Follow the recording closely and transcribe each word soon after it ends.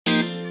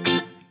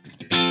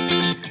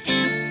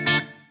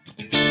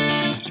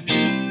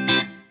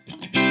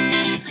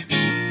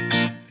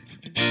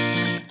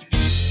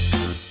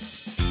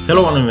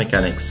Hello Wannabe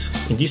Mechanics.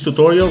 In this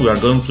tutorial we are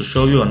going to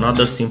show you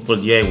another simple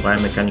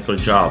DIY mechanical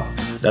job,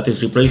 that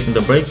is replacing the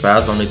brake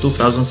pads on a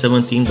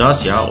 2017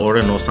 Dacia or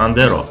Renault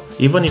Sandero.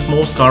 Even if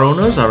most car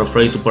owners are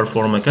afraid to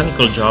perform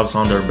mechanical jobs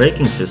on their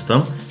braking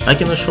system, I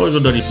can assure you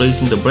that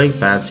replacing the brake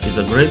pads is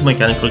a great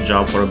mechanical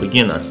job for a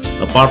beginner.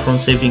 Apart from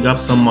saving up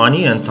some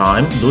money and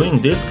time,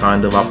 doing this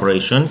kind of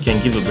operation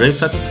can give you great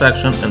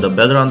satisfaction and a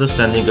better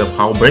understanding of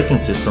how braking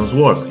systems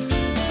work.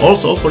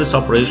 Also, for this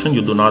operation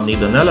you do not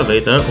need an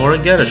elevator or a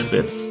garage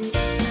pit.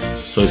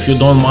 So if you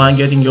don't mind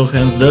getting your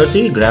hands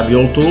dirty, grab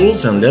your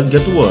tools and let's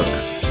get to work.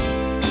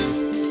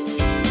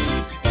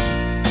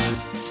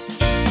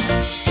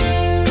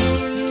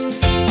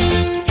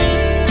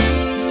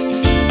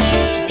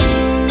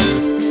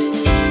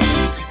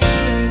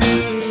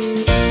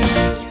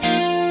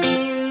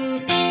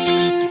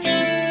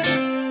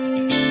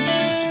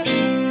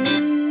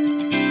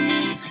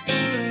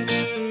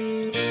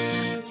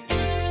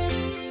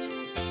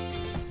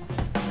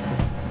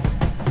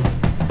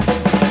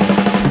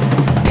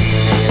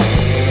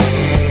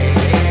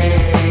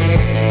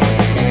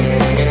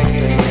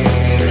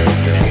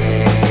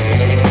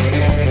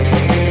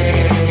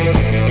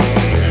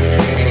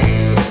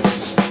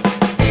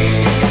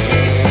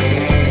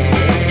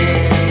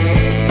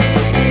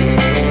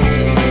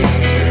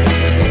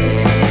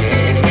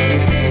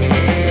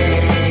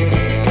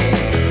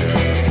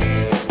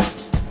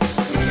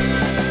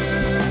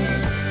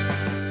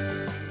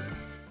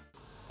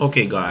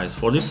 Okay guys,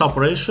 for this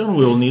operation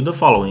we will need the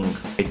following: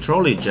 a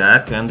trolley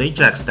jack and a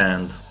jack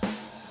stand,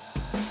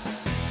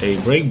 a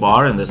brake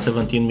bar and a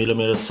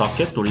 17mm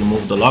socket to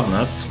remove the lug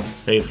nuts,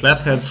 a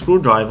flathead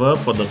screwdriver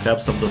for the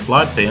caps of the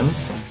slide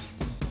pins,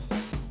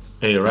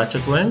 a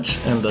ratchet wrench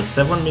and a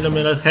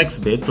 7mm hex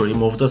bit to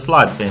remove the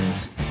slide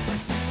pins,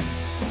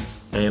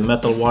 a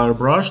metal wire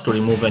brush to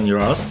remove any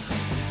rust,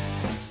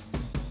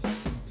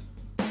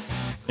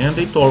 and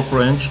a torque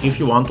wrench if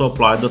you want to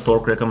apply the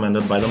torque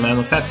recommended by the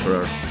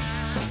manufacturer,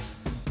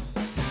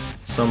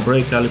 some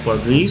brake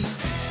caliper grease,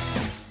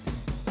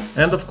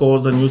 and of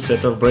course the new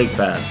set of brake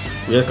pads.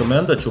 We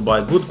recommend that you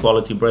buy good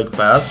quality brake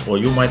pads or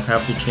you might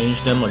have to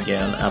change them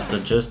again after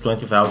just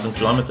 20,000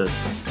 kilometers.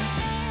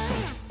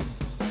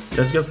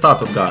 Let's get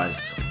started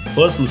guys.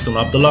 First loosen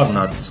up the lug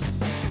nuts.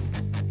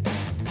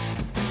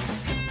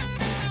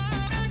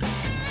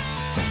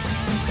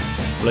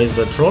 Place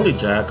the trolley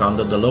jack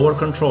under the lower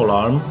control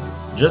arm,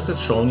 just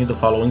as shown in the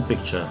following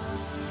picture.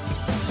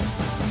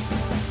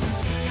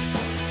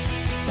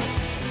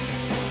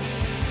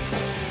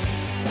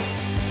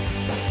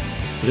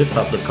 Lift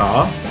up the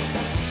car,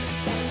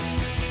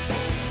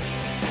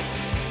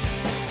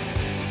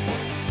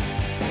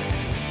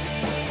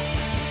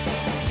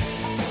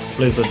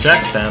 place the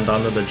jack stand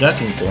under the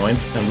jacking point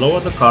and lower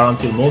the car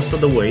until most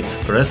of the weight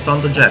rests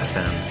on the jack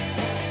stand.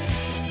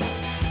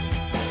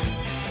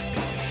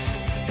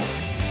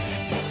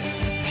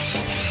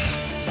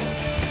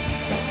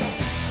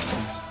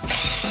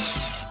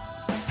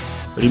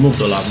 Remove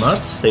the lug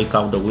nuts, take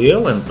out the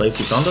wheel and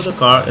place it under the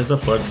car as a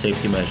third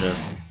safety measure.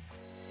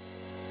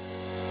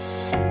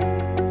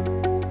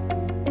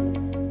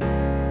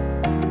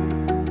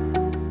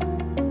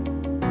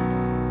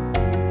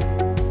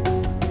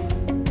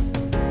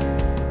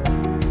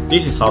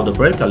 This is how the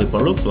brake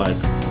caliper looks like.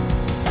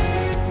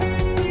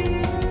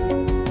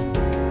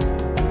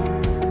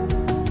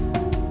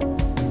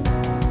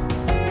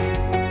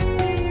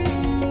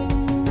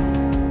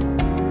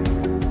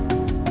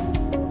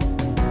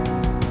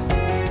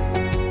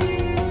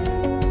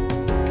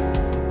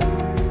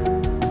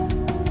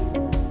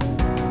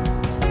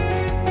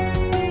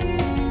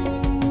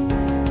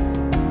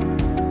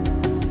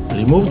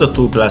 Remove the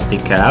two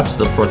plastic caps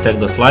that protect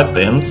the slide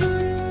pins.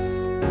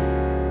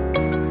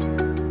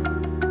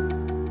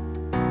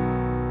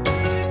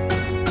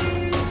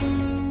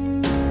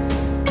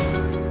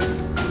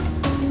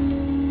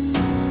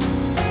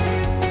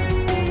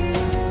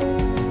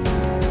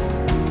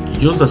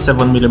 Use the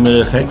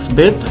 7mm hex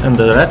bit and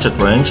the ratchet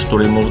wrench to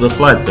remove the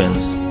slide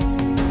pins.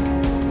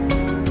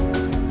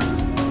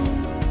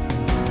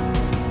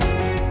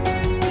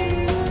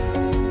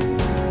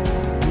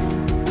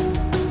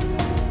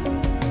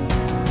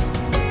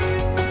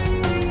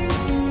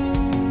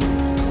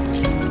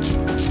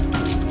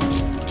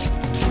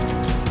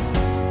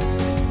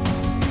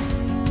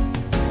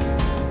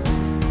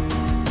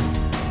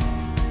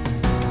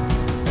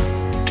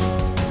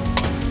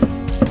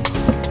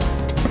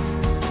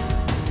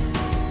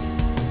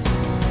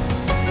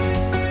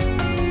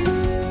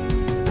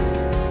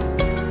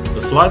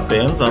 The slide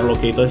pins are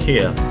located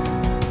here.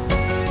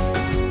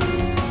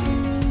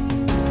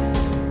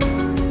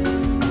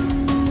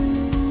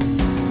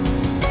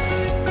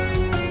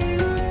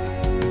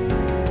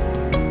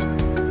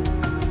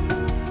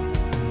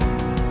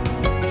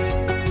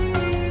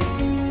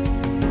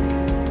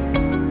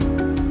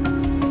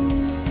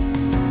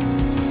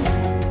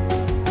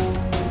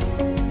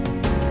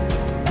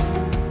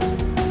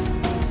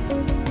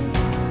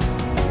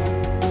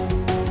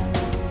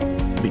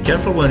 Be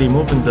careful when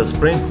removing the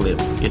spring clip,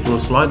 it will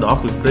slide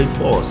off with great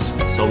force,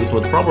 so it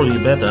would probably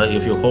be better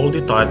if you hold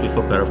it tight with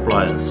a pair of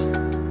pliers.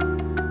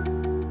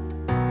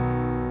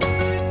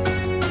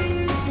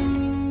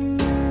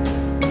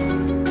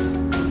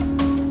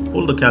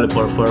 Pull the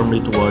caliper firmly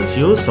towards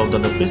you so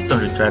that the piston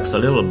retracts a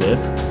little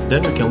bit,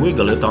 then you can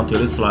wiggle it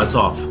until it slides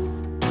off.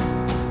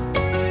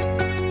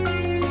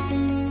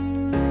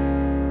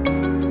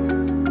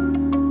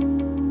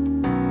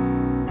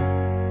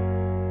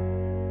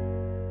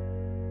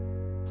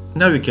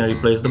 Now you can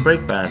replace the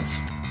brake pads.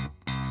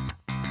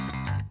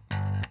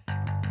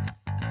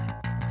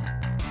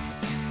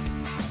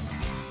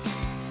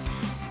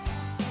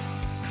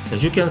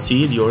 As you can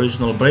see, the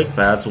original brake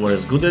pads were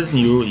as good as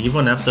new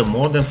even after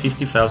more than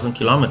 50,000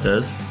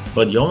 kilometers,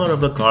 but the owner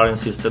of the car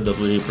insisted that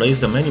we replace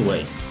them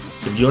anyway.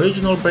 If the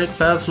original brake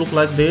pads look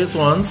like these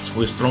ones,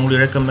 we strongly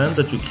recommend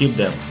that you keep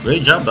them.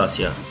 Great job,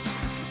 Dacia!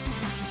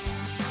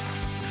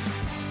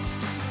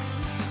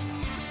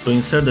 To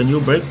insert the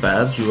new brake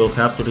pads, you will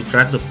have to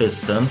retract the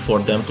piston for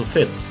them to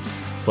fit.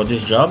 For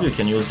this job you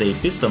can use a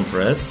piston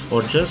press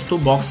or just 2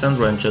 box end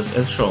wrenches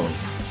as shown.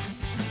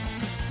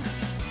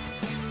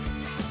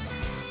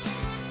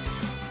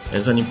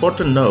 As an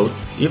important note,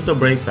 if the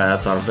brake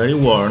pads are very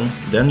worn,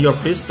 then your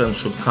piston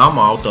should come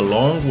out a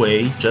long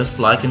way, just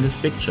like in this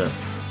picture.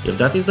 If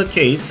that is the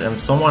case and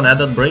someone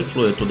added brake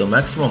fluid to the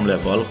maximum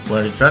level,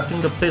 when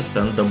retracting the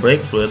piston the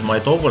brake fluid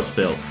might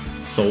overspill.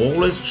 So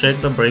always check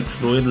the brake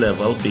fluid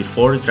level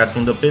before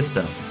retracting the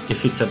piston.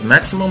 If it's at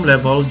maximum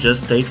level,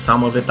 just take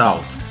some of it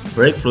out.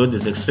 Brake fluid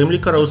is extremely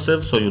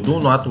corrosive, so you do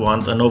not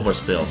want an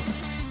overspill.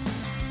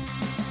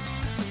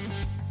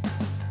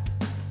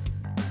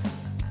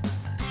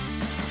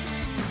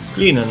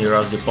 Clean any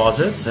rust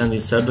deposits and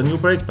insert the new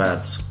brake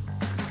pads.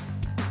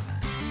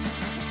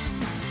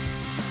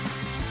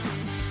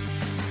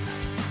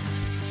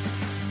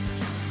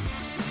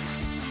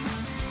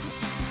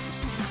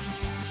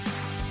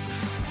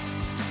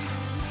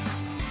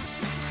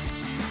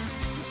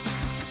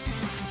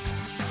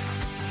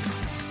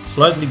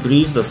 Slightly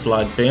grease the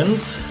slide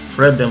pins,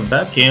 thread them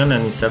back in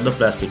and insert the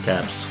plastic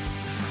caps.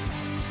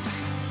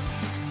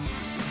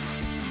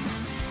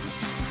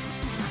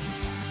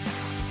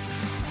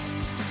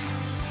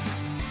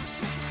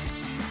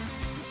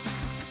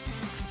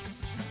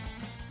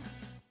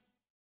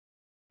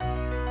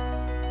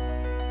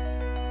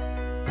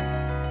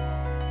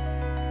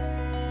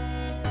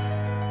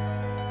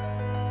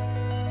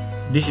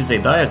 This is a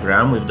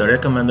diagram with the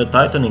recommended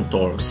tightening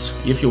torques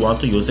if you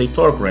want to use a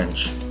torque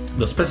wrench.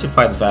 The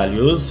specified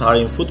values are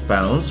in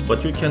foot-pounds,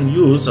 but you can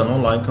use an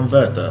online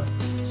converter.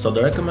 So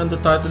the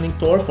recommended tightening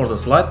torque for the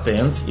slide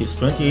pins is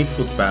 28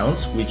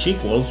 foot-pounds, which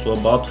equals to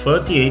about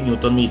 38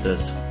 Nm.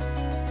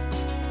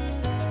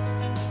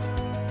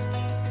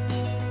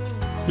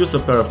 Use a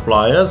pair of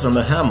pliers and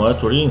a hammer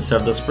to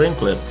reinsert the spring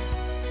clip.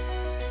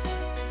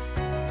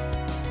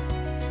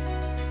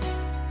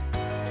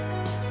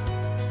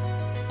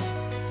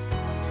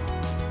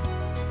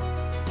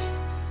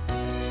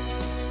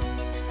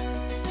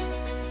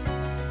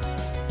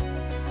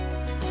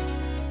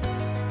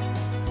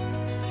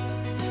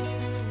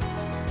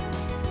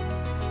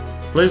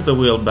 Place the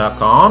wheel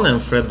back on and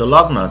thread the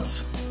lug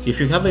nuts. If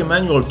you have a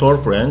manual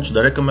torque wrench,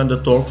 the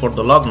recommended torque for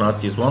the lug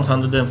nuts is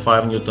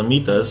 105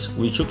 Nm,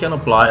 which you can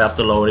apply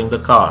after lowering the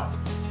car.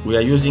 We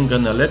are using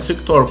an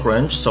electric torque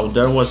wrench, so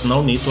there was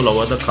no need to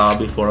lower the car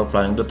before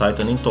applying the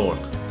tightening torque.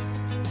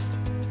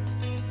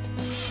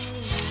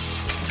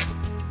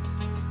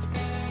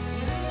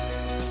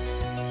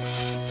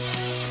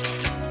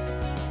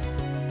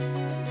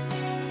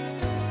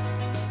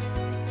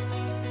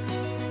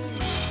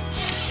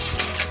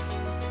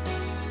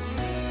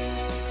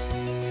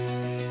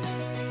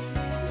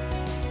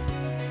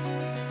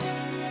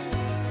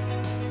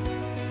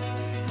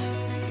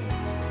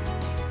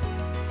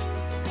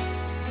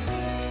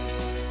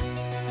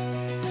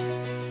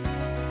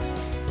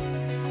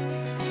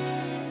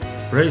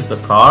 Raise the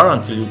car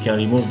until you can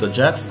remove the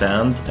jack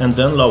stand and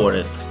then lower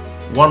it.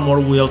 One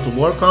more wheel to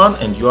work on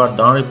and you are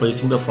done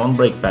replacing the front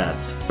brake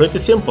pads. Pretty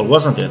simple,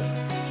 wasn't it?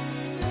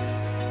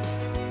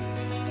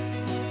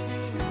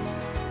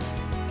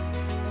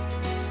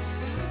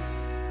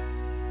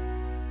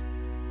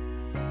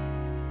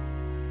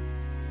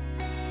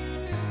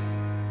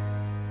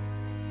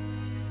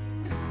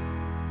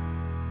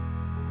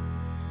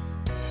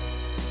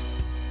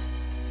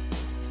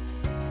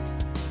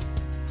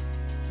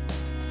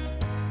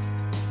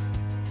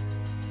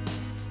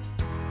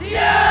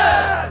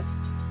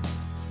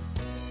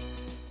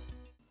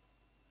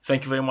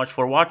 Thank you very much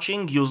for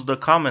watching. Use the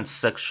comments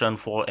section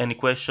for any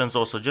questions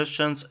or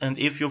suggestions, and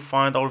if you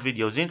find our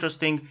videos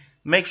interesting,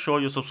 make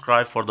sure you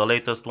subscribe for the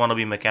latest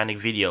Wannabe Mechanic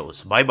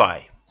videos. Bye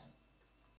bye.